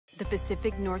The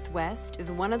Pacific Northwest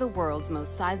is one of the world's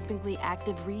most seismically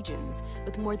active regions,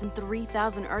 with more than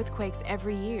 3,000 earthquakes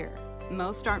every year.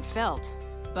 Most aren't felt,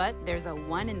 but there's a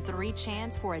 1 in 3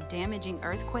 chance for a damaging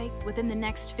earthquake within the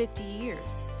next 50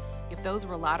 years. If those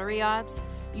were lottery odds,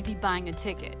 you'd be buying a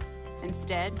ticket.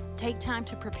 Instead, take time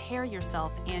to prepare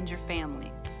yourself and your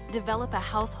family. Develop a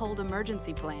household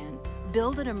emergency plan.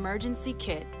 Build an emergency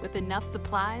kit with enough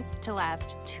supplies to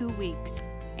last 2 weeks.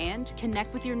 And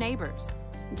connect with your neighbors.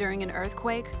 During an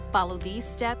earthquake, follow these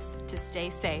steps to stay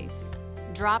safe.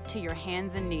 Drop to your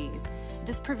hands and knees.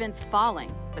 This prevents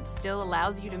falling, but still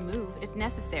allows you to move if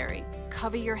necessary.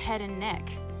 Cover your head and neck.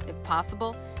 If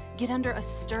possible, get under a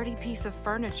sturdy piece of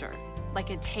furniture, like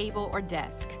a table or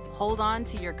desk. Hold on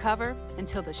to your cover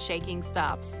until the shaking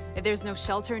stops. If there's no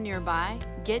shelter nearby,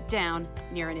 get down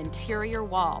near an interior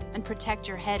wall and protect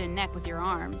your head and neck with your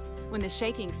arms. When the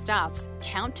shaking stops,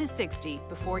 count to 60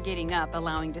 before getting up,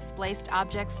 allowing displaced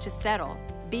objects to settle.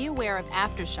 Be aware of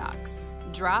aftershocks.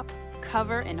 Drop,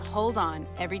 cover, and hold on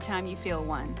every time you feel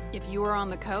one. If you are on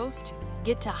the coast,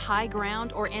 get to high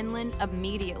ground or inland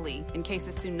immediately in case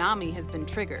a tsunami has been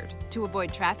triggered. To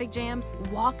avoid traffic jams,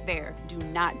 walk there, do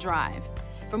not drive.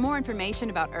 For more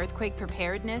information about earthquake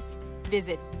preparedness,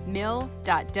 visit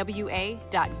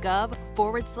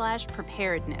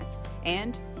mil.wa.gov/preparedness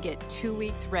and get 2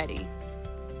 weeks ready.